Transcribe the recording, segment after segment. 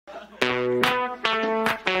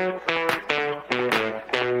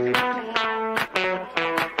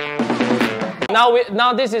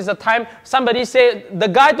Now this is the time somebody say the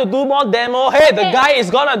guy to do more demo. Hey, the guy is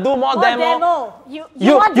gonna do more demo.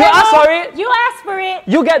 You want demo? Ask for it. You ask for it.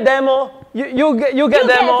 You get demo. You get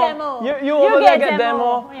demo. You over there get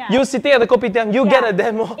demo. Yeah. You sitting at the kopitiam, you get a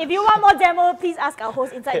demo. If you want more demo, please ask our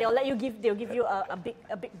host inside. They'll give you a big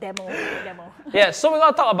demo. Yeah. So we're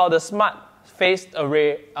gonna talk about the smart phased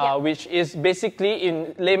array, which is basically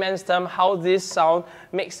in layman's term how this sound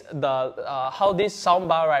makes how this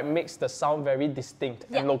soundbar makes the sound very distinct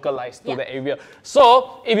and localized to the area.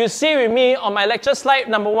 So if you see with me on my lecture slide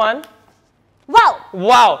number 1,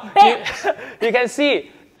 wow, you can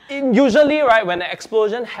see. Usually, when an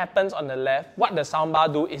explosion happens on the left, what the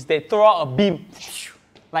soundbar do is they throw out a beam.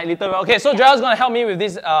 Like literally. Okay, so Gerald's going to help me with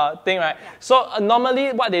this thing, right? So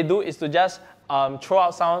normally what they do is to just throw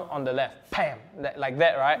out sound on the left. Bam! Like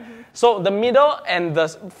that, right? So the middle and the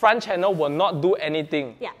front channel will not do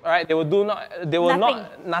anything. Right? They will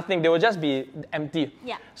nothing. They will just be empty.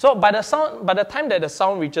 So by the time that the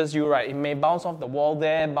sound reaches you, right, it may bounce off the wall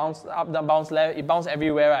there, bounce up, bounce left, it bounce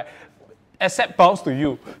everywhere, right? Except bounce to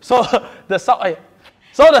you. So the sound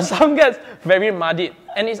gets very muddied,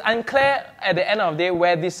 and it's unclear at the end of the day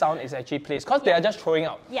where this sound is actually placed because they are just throwing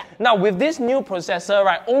out. Now with this new processor,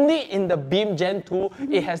 right, only in the Beam Gen 2,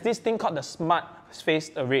 it has this thing called the smart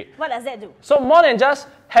phased array. What does that do? So more than just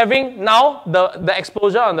having now the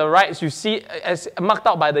exposure on the right, you see as marked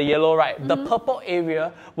out by the yellow, right, the purple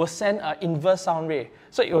area will send an inverse sound ray.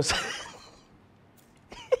 So it will stop.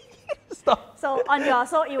 So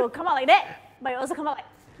it will come out like that, but it will also come out like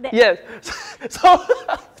that. Yes.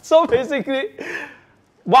 So basically,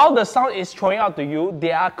 while the sound is throwing out to you,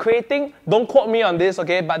 they are creating, don't quote me on this,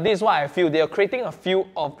 okay, but this is what I feel. They are creating a field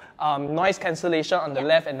of noise cancellation on the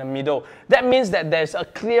left and the middle. That means that there's a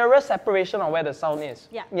clearer separation of where the sound is.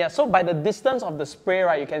 So by the distance of the spray,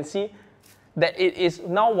 right, you can see that it is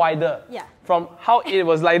now wider. From how it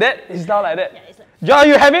was like that, it's now like that. Joel,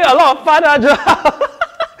 you're having a lot of fun, Joel.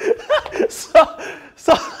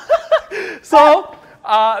 So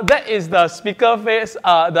that is the speaker phase,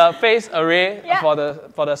 the phase array for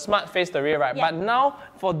the smart phased array, right? But now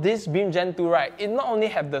for this Beam Gen 2, right, it not only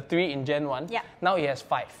have the 3 in Gen 1, now it has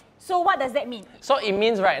 5. So what does that mean? So it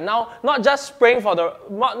means right now not just spraying to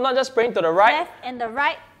the right, left and the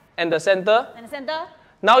right, and the center.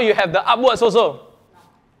 Now you have the upwards also.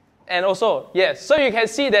 And also, yes, so you can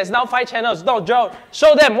see there's now 5 channels. Now, Joe,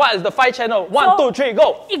 show them what is the 5 channel. 1, 2, 3,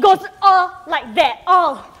 go. It goes all like that,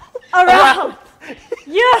 all around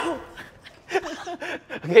you.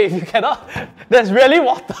 Okay, if you cannot, there's really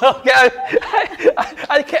water. Okay,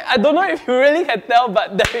 I don't know if you really can tell,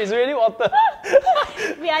 but there is really water.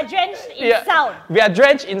 We are drenched in sound. We are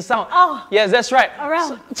drenched in sound. Oh, yes, that's right.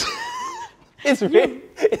 Around. It's rain.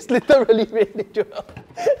 It's literally raining, Joel.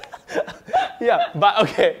 Yeah, but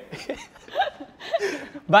okay.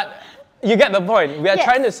 But you get the point. We are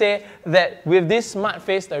trying to say that with this smart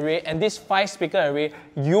phased array and this 5-speaker array,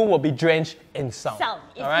 you will be drenched in sound.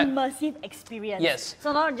 It's immersive experience. Yes.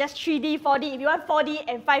 So not just 3D, 4D. If you want 4D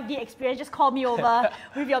and 5D experience, just call me over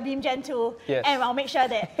with your Beam Gen 2, and I'll make sure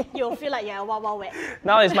that you'll feel like you're a wow wet.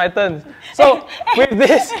 Now it's my turn. So with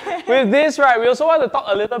this, right, we also want to talk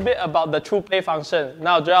a little bit about the True Play function.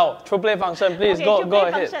 Now, Joel, True Play function, please go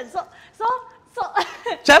ahead. Function. So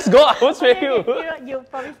just go, I will spray you. You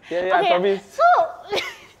promise? I promise.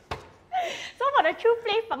 So for the True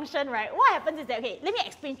Play function, right, what happens is that, okay, let me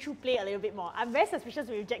explain True Play a little bit more. I'm very suspicious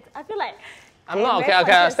with Jack. I feel like I'm not okay.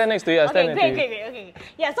 I'll stand next to you. Okay.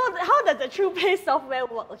 Yeah, so how does the True Play software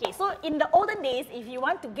work? Okay, so in the olden days, if you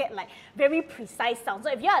want to get like very precise sound,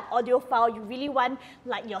 so if you're an audiophile, you really want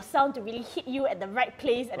like your sound to really hit you at the right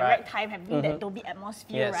place at the right time, having that Dolby Atmos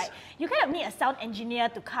feel, right? You kind of need a sound engineer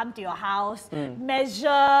to come to your house, measure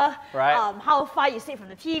how far you sit from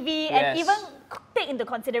the TV, and even take into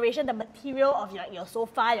consideration the material of your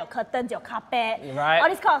sofa, your curtains, your carpet, all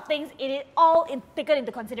these kind of things. It is all taken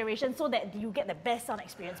into consideration so that you get the best sound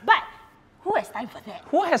experience. But who has time for that?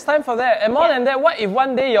 Who has time for that? And more than that, what if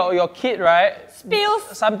one day your kid, right,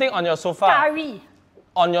 spills something on your sofa? Curry.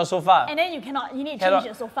 On your sofa. And then you need to change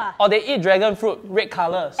your sofa. Or they eat dragon fruit, red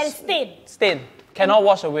colors. And it's stained. Cannot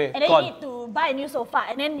wash away. And then you need to buy a new sofa,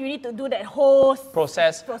 and then you need to do that whole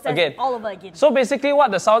process again, all over again. So basically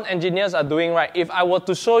what the sound engineers are doing, right, if I were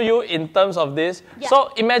to show you in terms of this,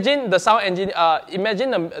 so imagine the sound engineer,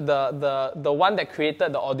 imagine the one that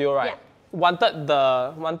created the audio, right, wanted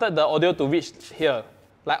the audio to reach here,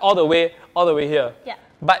 like all the way here.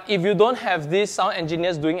 But if you don't have these sound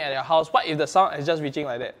engineers doing it at your house, what if the sound is just reaching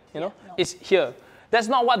like that, you know? It's here. That's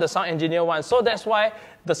not what the sound engineer wants. So that's why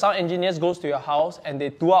the sound engineers goes to your house and they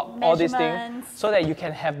do up all these things Measurements. so that you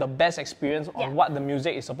can have the best experience on what the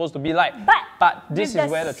music is supposed to be like. But this is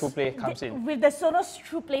where the TruePlay comes in. With the Sonos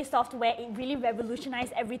TruePlay software, it really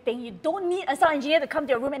revolutionized everything. You don't need a sound engineer to come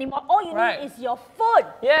to your room anymore. All you need is your phone.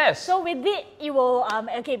 Yes. So with it will,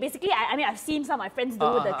 okay, basically, I mean, I've seen some of my friends do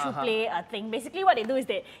the TruePlay thing. Basically, what they do is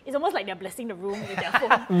it's almost like they're blessing the room with their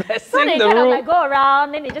phone. So they kind of like go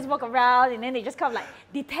around, then they just walk around, and then they just kind of like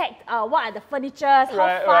detect what are the furnitures,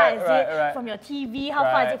 how far is it from your TV, how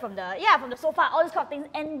far is it from the sofa, all these kind of things,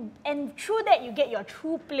 and through that you get your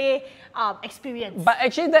TruePlay experience. But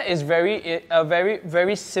actually, that is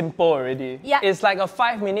very simple already. Yeah. It's like a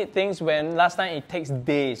 5-minute thing when last time it takes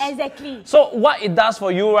days. Exactly. So what it does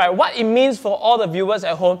for you, right? What it means for all the viewers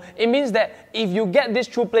at home, it means that if you get this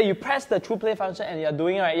TruePlay, you press the TruePlay function and you're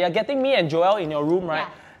doing it, right? You're getting me and Joel in your room, right?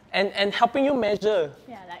 Yeah. And helping you measure.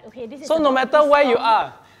 Yeah, like okay, this is. So no matter where you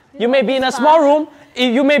are, you may be in a small room.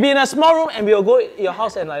 You may be in a small room, and we'll go to your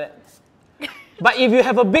house and like that. But if you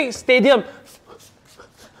have a big stadium,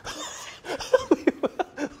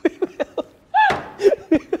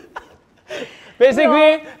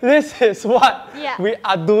 basically, this is what we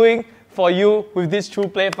are doing for you with this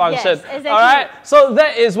TruePlay function. Yes, exactly. All right, so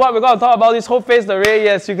that is what we're going to talk about. This whole phased array.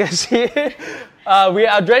 Yes, you can see we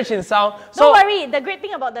are drenched in sound. Don't worry. The great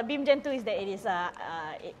thing about the Beam Gen 2 is that it is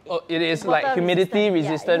it is like humidity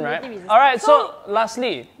resistant, right? Resistant. All right. So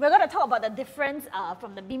lastly, we're going to talk about the difference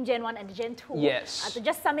from the Beam Gen 1 and the Gen 2. Yes. To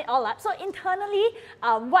just sum it all up. So internally,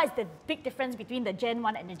 what is the big difference between the Gen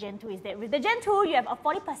 1 and the Gen 2 is that with the Gen 2, you have a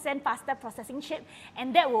 40% faster processing chip,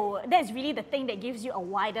 and that is really the thing that gives you a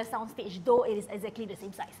wider soundstage, though it is exactly the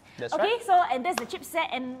same size. That's okay, right. So and that's the chipset,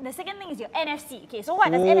 and the second thing is your NFC. Okay, so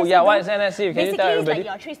what does NFC do? Yeah, what is NFC? Can you tell Basically, everybody? it's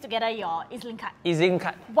like your trace together your EZ-Link card. EZ-Link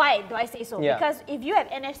card. Why do I say so? Yeah. Because if you have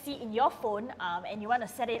NFC in your phone and you want to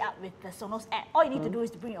set it up with the Sonos app, all you need to do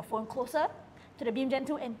is to bring your phone closer to the Beam Gen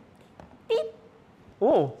 2 and beep.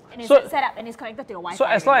 Oh, And it's set up and it's connected to your Wi-Fi. So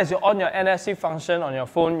as long as you're on your NFC function on your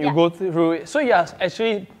phone, you go through it. So you're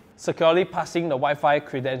actually securely passing the Wi-Fi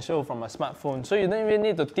credential from a smartphone. So you don't even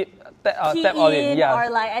need to tap on it. Yeah. Or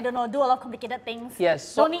like, I don't know, do a lot of complicated things. Yes.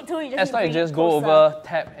 So don't need to, you just as long as you just go over,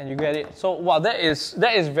 tap, and you get it. So wow, that is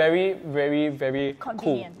very, very, very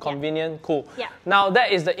convenient. cool. Convenient, cool. Yeah. Now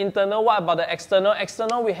that is the internal. What about the external?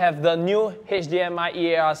 External, we have the new HDMI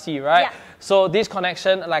EARC, right? Yeah. So this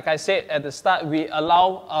connection, like I said at the start, we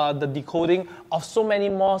allow the decoding of so many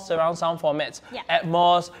more surround sound formats. Yeah.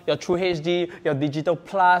 Atmos, your True HD, your Digital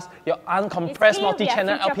Plus, your uncompressed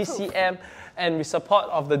multi-channel future-proof. LPCM, and with support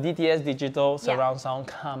of the DTS digital surround sound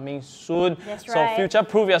coming soon. That's so right.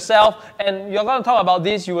 future-proof yourself. And you're going to talk about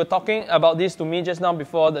this. You were talking about this to me just now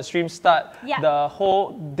before the stream start. Yeah. The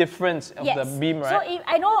whole difference of the beam, right? So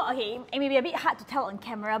I know, okay, it may be a bit hard to tell on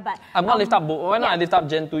camera, but I'm going to lift up both. Why not I lift up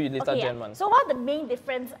Gen 2, you lift up Okay, Gen 1? So one of the main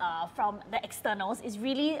difference from the externals is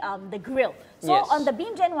really the grille. So Yes. on the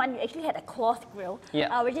Beam Gen 1, you actually had a cloth grille,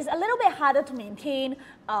 Yeah. which is a little bit harder to maintain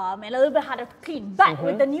and a little bit harder to clean. But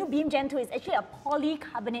with the new Beam Gen 2, it's actually a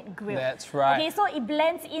polycarbonate grille. That's right. Okay, so it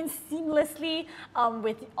blends in seamlessly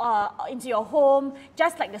into your home,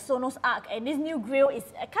 just like the Sonos Arc. And this new grille is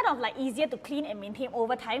kind of like easier to clean and maintain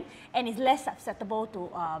over time, and is less susceptible to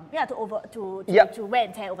wear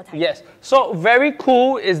and tear over time. Yes. So very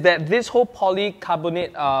cool is that this whole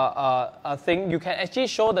polycarbonate thing, you can actually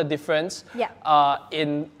show the difference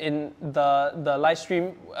in the live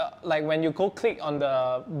stream. Like when you go click on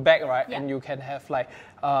the back, right, and you can have like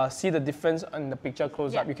see the difference in the picture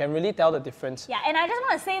close up. You can really tell the difference. Yeah, and I just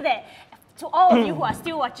want to say that to all of you who are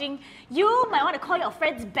still watching, you might want to call your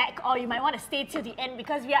friends back, or you might want to stay till the end,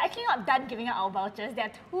 because we are actually not done giving out our vouchers. There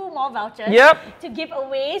are 2 more vouchers to give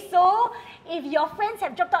away. So if your friends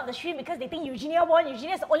have dropped out the stream because they think Eugenia won,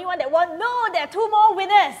 Eugenia is the only one that won, no, there are 2 more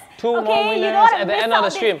winners. 2 more winners you don't want to at the miss end of out the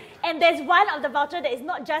on stream. this. And there's one of the voucher that is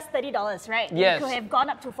not just $30, right? Yes. It could have gone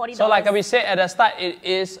up to $40. So like we said at the start, it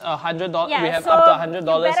is $100. Yeah, we have so up to $100.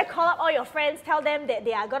 You better call up all your friends, tell them that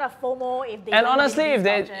they are gonna FOMO if they And don't honestly, win if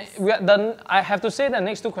these they, vouchers. I have to say the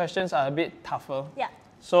next 2 questions are a bit tougher. Yeah.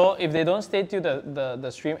 So if they don't stay till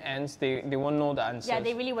the stream ends, they won't know the answers. Yeah,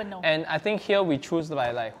 they really won't know. And I think here we choose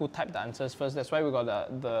by like who typed the answers first. That's why we got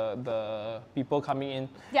the people coming in.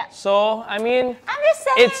 Yeah. So I mean, I'm just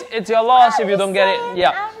saying. it's your loss if you don't get it.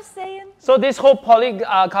 Yeah. I'm just saying. So this whole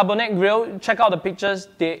polycarbonate grill, check out the pictures.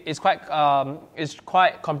 It's quite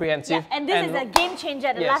comprehensive. Yeah, and this is a game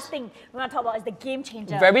changer. The last thing we want to talk about is the game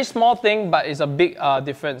changer. Very small thing, but it's a big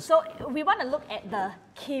difference. So we want to look at the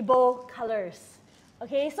cable colors.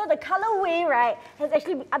 Okay, so the colorway, right, has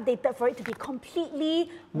actually been updated for it to be completely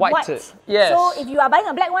White. white. Yes. So if you are buying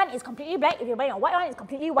a black one, it's completely black. If you're buying a white one, it's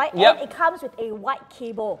completely white. Yep. And it comes with a white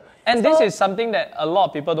cable. And so, this is something that a lot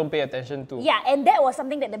of people don't pay attention to. Yeah, and that was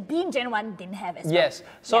something that the Beam Gen 1 didn't have as well. Yes.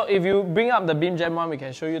 So if you bring up the Beam Gen 1, we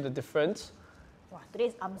can show you the difference. Wow,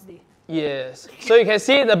 today's arms day. Yes. So you can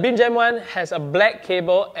see the Beam Gen 1 has a black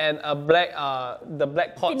cable and a black, the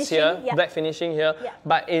black ports Finishing, here, yeah. black finishing here. Yeah.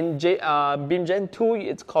 But in Beam Gen 2,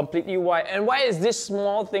 it's completely white. And why is this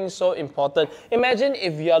small thing so important? Imagine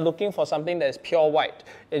if you are looking for something that is pure white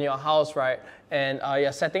in your house, right? And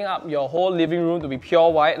you're setting up your whole living room to be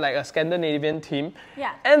pure white, like a Scandinavian theme.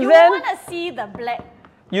 Yeah. And you then want to see the black.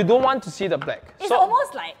 you don't want to see the black. It's so,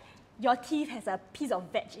 almost like your teeth has a piece of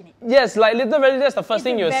veg in it. yes, like literally that's the first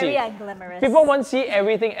thing you'll see. Very unglamorous. People won't see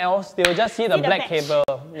everything else. They'll just see the the black veg. cable.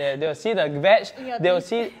 Yeah, they'll see the veg. Your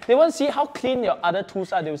They won't see how clean your other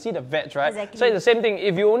tools are. They'll see the veg, right? Exactly. So it's the same thing.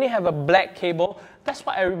 If you only have a black cable, that's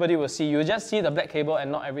what everybody will see. You just see the black cable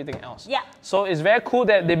and not everything else. Yeah. So it's very cool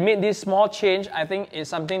that they made this small change. I think it's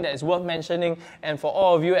something that is worth mentioning. And for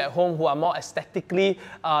all of you at home who are more aesthetically,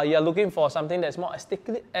 you're looking for something that's more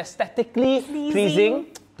aesthetically pleasing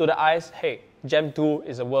to the eyes, hey, Gen 2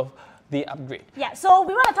 is a worth the upgrade. Yeah, so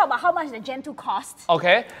we want to talk about how much the Gen 2 costs.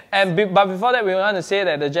 Okay, but before that, we want to say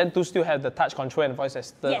that the Gen 2 still have the touch control and voice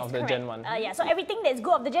assistant of the correct. Gen 1. Yeah, so everything that's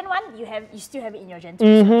good of the Gen 1, you still have it in your Gen 2.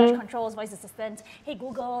 So touch controls, voice assistant, hey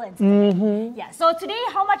Google, and stuff like that. Yeah, so today,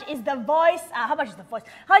 how much is the voice? How much is the voice?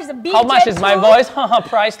 How much is the Beam How much Gen is my 2? voice?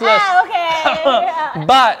 Priceless. Okay.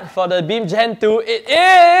 But for the Beam Gen 2, it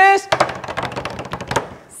is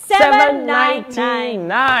 $799.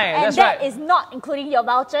 And That's that right. is not including your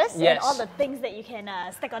vouchers and Yes. all the things that you can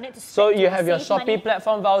stack on it to So spend you to have your save Shopee money.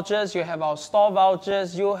 platform vouchers, you have our store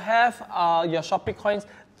vouchers, you have your Shopee coins,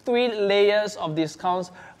 3 layers of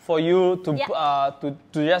discounts for you to to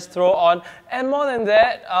just throw on. And more than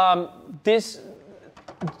that, this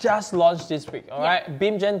just launched this week, all right?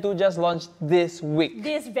 Beam Gen 2 just launched this week.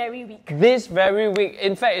 This very week. This very week.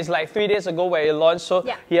 In fact, it's like 3 days ago where it launched, so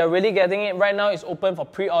you're really getting it. Right now, it's open for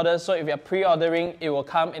pre-orders, so if you're pre-ordering, it will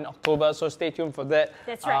come in October, so stay tuned for that.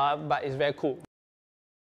 That's right. But it's very cool.